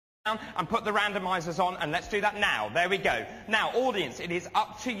and put the randomizers on, and let's do that now. There we go. Now, audience, it is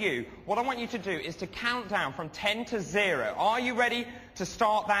up to you. What I want you to do is to count down from 10 to 0. Are you ready to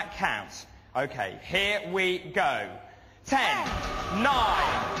start that count? Okay, here we go. 10, 9, 8,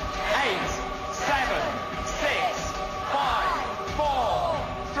 7, 6, 5, 4,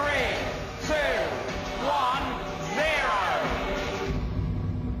 3, 2,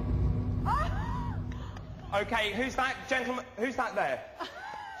 1, 0. Okay, who's that gentleman? Who's that there?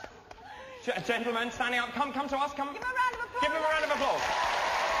 Gentlemen, standing up. Come to us. Come. Give him a round of applause. Give him a round of applause.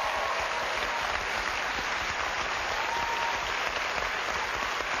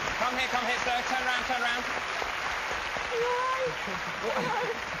 Come here, sir. Turn round.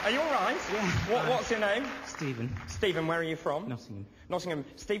 Are you all right? Yeah. What's your name? Stephen. Stephen, where are you from? Nottingham. Nottingham.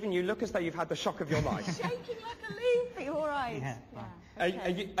 Stephen, you look as though you've had the shock of your life. Shaking like a leaf. Are you all right? Yeah.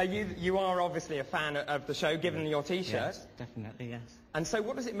 You are obviously a fan of the show, given your T-shirt. Yes, definitely, yes. And so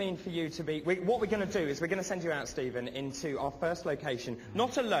what does it mean for you to be... what we're going to do is we're going to send you out, Stephen, into our first location,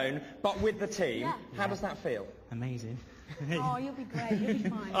 not alone, but with the team. Yeah. How does that feel? Amazing. Oh, you'll be great. You'll be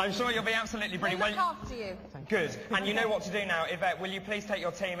fine. I'm sure you'll be absolutely We'll brilliant. look after you. Good. And you know what to do now. Yvette, will you please take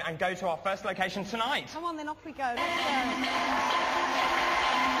your team and go to our first location tonight? Come on, then off we go. Let's go.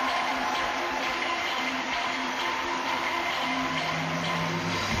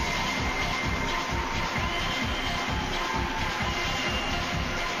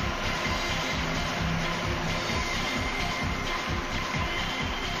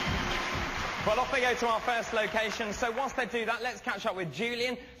 Well, off they go to our first location. So whilst they do that, let's catch up with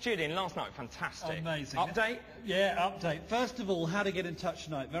Julian. Julian, last night, fantastic. Amazing. Update? Yeah, update. First of all, how to get in touch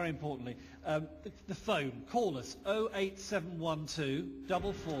tonight, very importantly. The phone, call us, 08712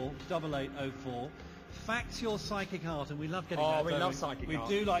 448804. Fax your psychic art, and we love getting that. Oh, we love psychic art.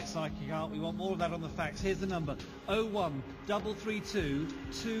 We do like psychic art. We want more of that on the fax. Here's the number, 01332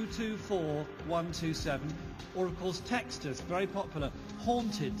 224 127. Or, of course, text us, very popular,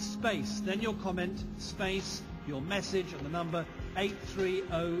 haunted, space, then your comment, space, your message, and the number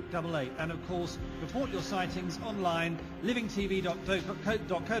 83088. And, of course, report your sightings online,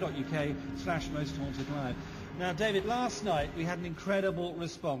 livingtv.co.uk/mosthauntedlive. Now, David, last night we had an incredible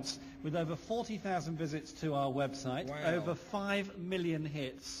response with over 40,000 visits to our website, over 5 million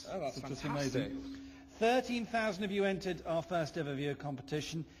hits. Oh, that's which fantastic. was amazing. 13,000 of you entered our first ever viewer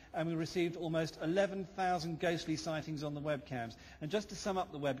competition, and we received almost 11,000 ghostly sightings on the webcams. And just to sum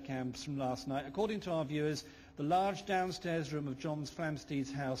up the webcams from last night, according to our viewers, the large downstairs room of John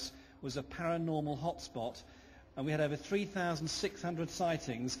Flamsteed's house was a paranormal hotspot, and we had over 3,600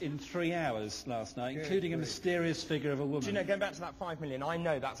 sightings in 3 hours last night, including a mysterious figure of a woman. Do you know, going back to that 5 million, I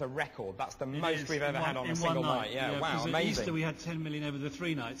know that's a record. That's the most we've ever had on a in single one night. Yeah, wow, because amazing. At Easter we had 10 million over the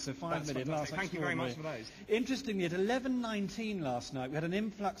 3 nights, so 5 million last night. Thank you very much for those. Interestingly, at 11:19 last night, we had an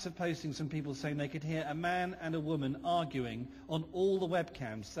influx of postings from people saying they could hear a man and a woman arguing on all the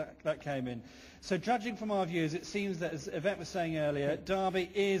webcams that came in. So judging from our views, it seems that, as Yvette was saying earlier, Derby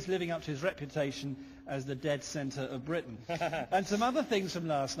is living up to his reputation as the dead centre of Britain. And some other things from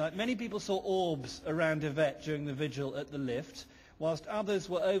last night. Many people saw orbs around Yvette during the vigil at the lift, whilst others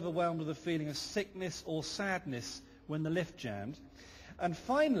were overwhelmed with a feeling of sickness or sadness when the lift jammed. And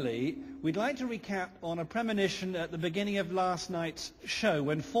finally, we'd like to recap on a premonition at the beginning of last night's show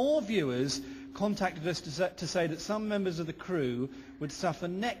when 4 viewers contacted us to say that some members of the crew would suffer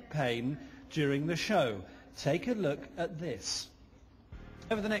neck pain during the show. Take a look at this.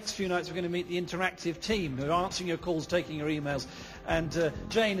 Over the next few nights we're going to meet the interactive team who are answering your calls, taking your emails, and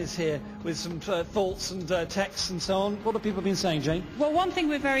Jane is here with some thoughts and texts and so on. What have people been saying, Jane? Well, one thing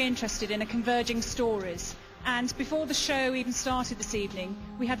we're very interested in are converging stories, and before the show even started this evening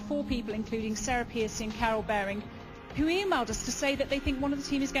we had 4 people, including Sarah Piercy and Carol Baring, who emailed us to say that they think one of the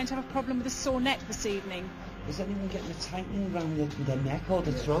team is going to have a problem with a sore neck this evening. Is anyone getting a tightening around their neck or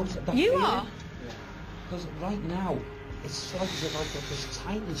the throat? You are? Because right now it's like as if I've got this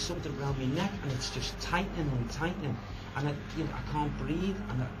tightening something around my neck, and it's just tightening and tightening, and I can't breathe,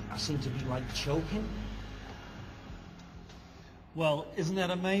 and I seem to be like choking. Well, isn't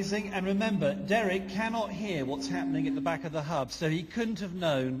that amazing? And remember, Derek cannot hear what's happening at the back of the hub, so he couldn't have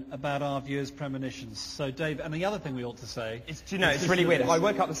known about our viewers' premonitions. So, Dave, and the other thing we ought to say... Do you know, it's really weird. I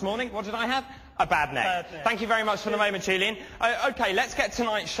woke up this morning, what did I have? A bad neck. Thank you very much for the moment, Julian. OK, let's get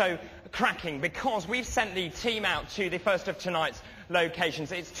tonight's show cracking, because we've sent the team out to the first of tonight's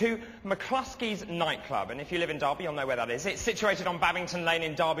locations. It's to McCluskey's nightclub, and if you live in Derby, you'll know where that is. It's situated on Babington Lane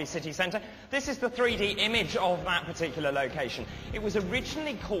in Derby city centre. This is the 3D image of that particular location. It was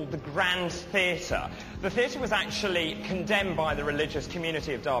originally called the Grand Theatre. The theatre was actually condemned by the religious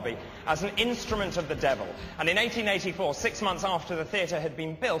community of Derby as an instrument of the devil, and in 1884, 6 months after the theatre had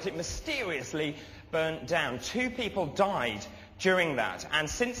been built, it mysteriously burnt down. 2 people died during that, and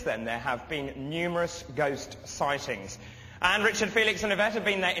since then there have been numerous ghost sightings. And Richard, Felix and Yvette have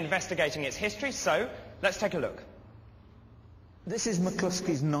been there investigating its history, so let's take a look. This is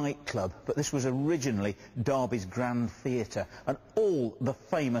McCluskey's nightclub, but this was originally Derby's Grand Theatre, and all the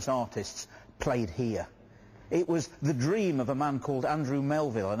famous artists played here. It was the dream of a man called Andrew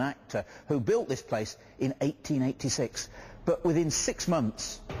Melville, an actor, who built this place in 1886. But within 6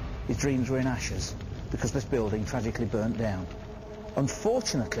 months, his dreams were in ashes, because this building tragically burnt down.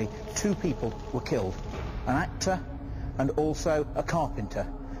 Unfortunately, 2 people were killed, an actor and also a carpenter,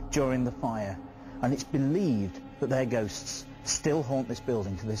 during the fire. And it's believed that their ghosts still haunt this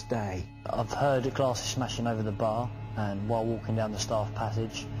building to this day. I've heard glasses smashing over the bar, and while walking down the staff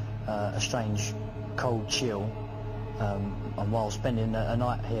passage, a strange cold chill, and while spending a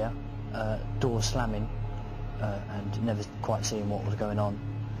night here, doors slamming, and never quite seeing what was going on,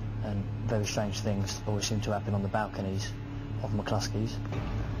 and very strange things always seem to happen on the balconies of McCluskey's.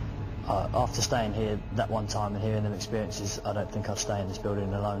 After staying here that one time and hearing them experiences, I don't think I'd stay in this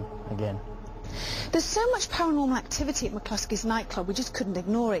building alone again. There's so much paranormal activity at McCluskey's nightclub, we just couldn't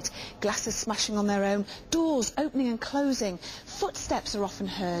ignore it. Glasses smashing on their own, doors opening and closing, footsteps are often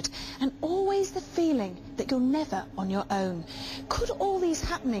heard, and always the feeling that you're never on your own. Could all these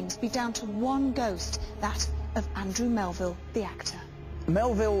happenings be down to one ghost, that of Andrew Melville, the actor?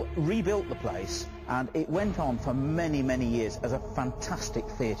 Melville rebuilt the place, and it went on for many, many years as a fantastic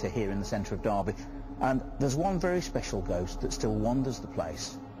theatre here in the centre of Derby. And there's one very special ghost that still wanders the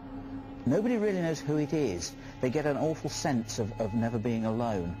place. Nobody really knows who it is. They get an awful sense of never being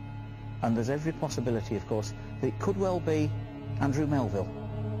alone. And there's every possibility, of course, that it could well be Andrew Melville,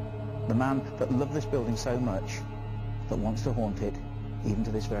 the man that loved this building so much, that wants to haunt it even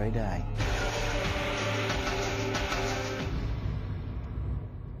to this very day.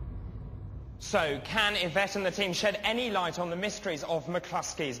 So, can Yvette and the team shed any light on the mysteries of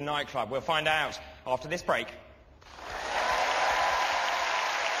McCluskey's nightclub? We'll find out after this break.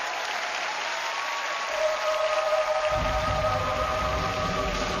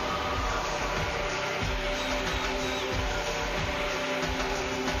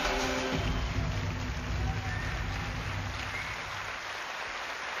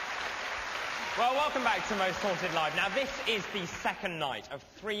 Well, welcome back to Most Haunted Live. Now, this is the second night of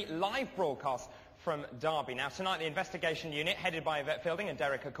 3 live broadcasts from Derby. Now, tonight, the investigation unit, headed by Yvette Fielding and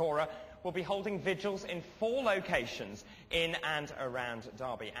Derek Okora, will be holding vigils in 4 locations in and around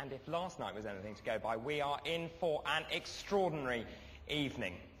Derby. And if last night was anything to go by, we are in for an extraordinary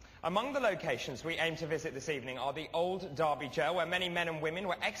evening. Among the locations we aim to visit this evening are the old Derby jail, where many men and women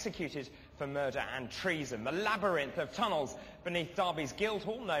were executed for murder and treason, the labyrinth of tunnels beneath Derby's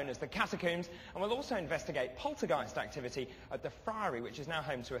Guildhall, known as the Catacombs, and we'll also investigate poltergeist activity at the Friary, which is now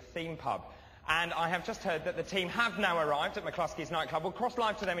home to a theme pub. And I have just heard that the team have now arrived at McCluskey's nightclub. We'll cross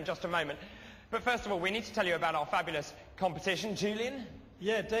live to them in just a moment. But first of all, we need to tell you about our fabulous competition. Julian?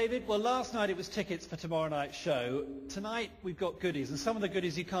 Yeah, David, well, last night it was tickets for tomorrow night's show. Tonight we've got goodies, and some of the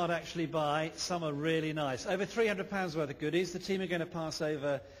goodies you can't actually buy. Some are really nice. Over £300 worth of goodies. The team are going to pass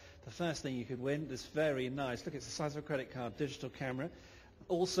over the first thing you could win. It's very nice. Look, it's the size of a credit card, digital camera.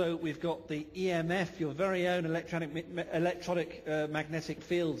 Also, we've got the EMF, your very own electronic magnetic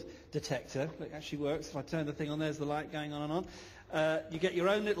field detector. Look, it actually works. If I turn the thing on, there's the light going on and on. You get your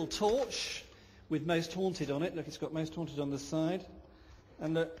own little torch with Most Haunted on it. Look, it's got Most Haunted on the side.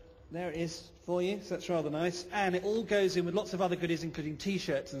 And look, there it is for you, so that's rather nice. And it all goes in with lots of other goodies, including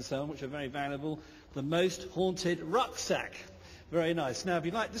T-shirts and so on, which are very valuable. The Most Haunted rucksack. Very nice. Now, if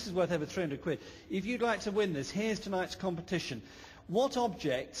you'd like, this is worth over 300 quid. If you'd like to win this, here's tonight's competition. What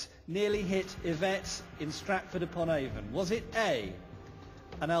object nearly hit Yvette in Stratford-upon-Avon? Was it A,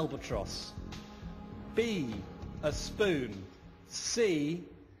 an albatross, B, a spoon, C,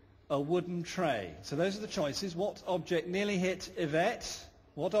 a wooden tray? So those are the choices. What object nearly hit Yvette?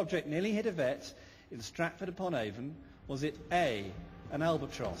 What object nearly hit Yvette in Stratford-upon-Avon? Was it A, an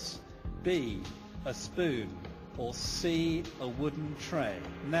albatross, B, a spoon, or C, a wooden tray?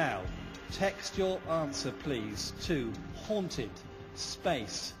 Now, text your answer, please, to haunted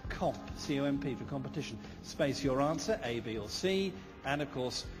space comp, C-O-M-P for competition, space your answer, A, B, or C, and of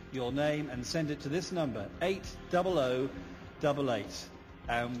course your name, and send it to this number, 80088.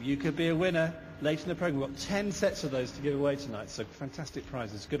 You could be a winner. later in the programme. We've got 10 sets of those to give away tonight, so fantastic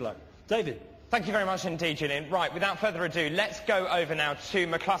prizes. Good luck. David. Thank you very much indeed, Julian. Right, without further ado, let's go over now to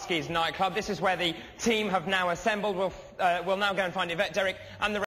McCluskey's nightclub. This is where the team have now assembled. We'll now go and find Yvette, Derek and the